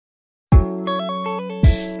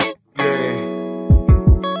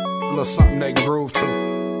little something they can groove to,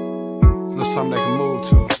 a little something they can move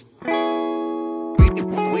to.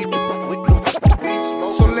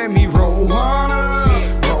 So let me roll one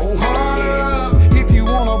up, roll one up. If you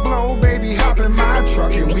wanna blow, baby, hop in my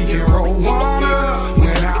truck and we can roll one up.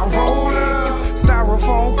 When I roll up,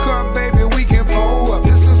 styrofoam cup, baby, we can pull up.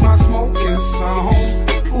 This is my smoking song.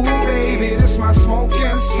 Ooh, baby, this my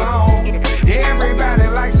smoking song. Everybody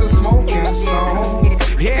likes a smoking song.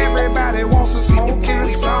 Everybody wants a smoking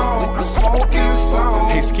song, a smoking song.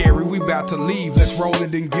 Hey, Scary, we about to leave. Let's roll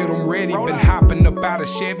it and get them ready. Been hopping up out of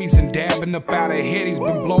Chevys and dabbing up out of Headies.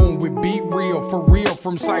 Been blowing with Be Real, for real.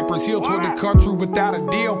 From Cypress Hill to the country without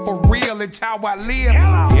a deal. For real, it's how I live.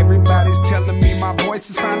 Everybody's telling me my voice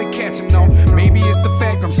is finally catching on. Maybe it's the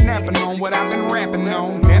fact I'm snapping on what I've been rapping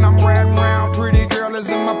on. And I'm riding around, pretty girl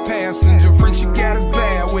is in my passenger. Friend, she got it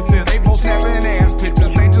bad with it. They both snapping ass pictures.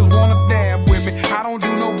 They just wanna dab with me. I don't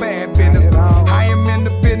do no bad business. I am in the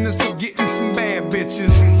business of getting some bad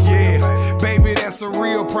bitches. Yeah, baby, that's a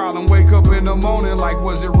real problem. Wake up in the morning like,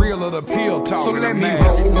 was it real or the pill talking? So let me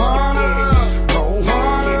roll one up, roll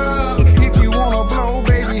one up. If you wanna blow,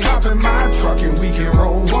 baby, hop in my truck and we can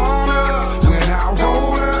roll one up. When I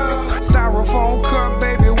roll up, styrofoam cup,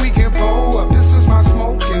 baby, we can pull up. This is my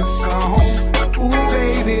smoking song. Ooh,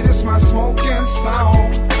 baby, this my smoking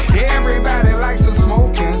song. Everybody likes a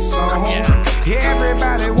smoking song.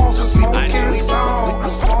 Everybody wants a smoking song, a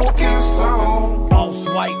smoking song. Boss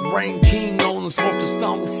Wyte, Rain King on the smoking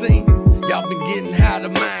song scene. Y'all been getting high to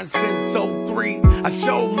mine since 03. I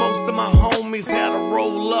showed most of my homies how to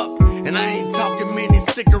roll up, and I ain't talking many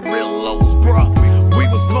cigarillos, bruh. We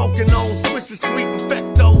was smoking on Swisher Sweet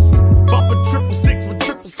Perfectos, bumping 666 with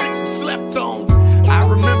 666 we slept on. I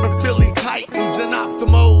remember Philly Titans and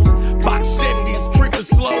Optimals, box Chevys creeping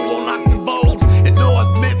slow on oxen bowls. In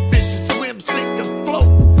North Memphis, you swim, sink, and float.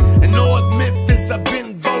 In North Memphis, I've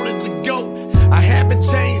been voted the GOAT. I haven't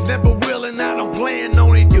changed, never will, and I don't plan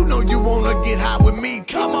on it. You know you wanna get high with me,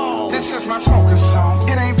 come on. This is my smoking song.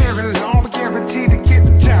 It ain't very long, but guaranteed to get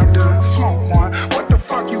the job done. Smoke one, what the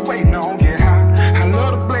fuck you waiting on? Get high. I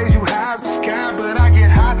love to blaze you high as the sky, but I get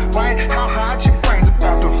hot. White, how hot your brain's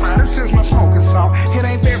about to fry. This is my smoking song. It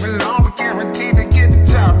ain't very long, but guaranteed to get the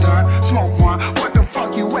job done. Smoke one, what the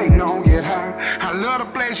fuck you waiting on? Get high. I love to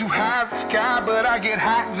blaze you high as the sky, but I get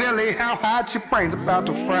hot. Jelly, how hot your brain's about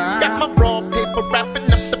to fry. Got my raw paper wrapping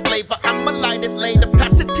up the flavor. I'ma light it later.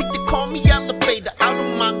 Pass it till you call me elevator. I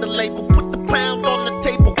don't mind the label. Put the pound on the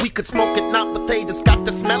table. We could smoke it, not potatoes. Got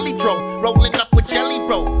the smelly dro. Rolling up with jelly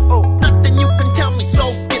roll. Oh, nothing you can tell me.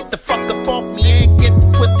 So get the fuck up off me and get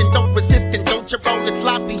the twisting. Don't resist and don't you roll it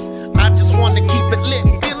sloppy. I just wanna keep it lit.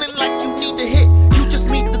 Feeling like you need a hit. You just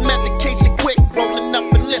need the medication quick. Rolling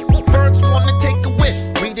up and lift. Birds wanna take a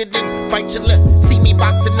whiff. Read it and bite your lip. See me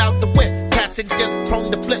boxing out the whip. Passengers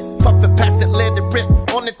prone to flip. Puff it, pass it, let it rip.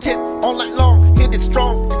 On the tip, all night long. Hit it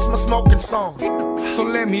strong. It's my smoking song. So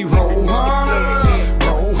let me roll one up,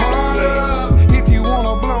 roll one up. If you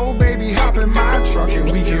wanna blow, baby, hop in my truck and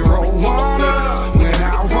we can roll one up. When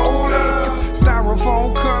I roll up,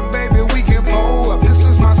 styrofoam cup, baby, we can pull up. This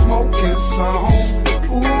is my smoking song.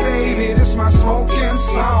 Ooh, baby, this my smoking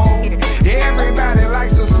song. Everybody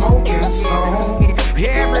likes a smoking song.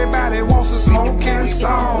 Everybody wants a smoking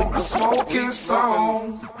song, a smoking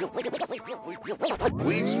song.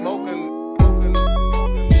 Weed smoking.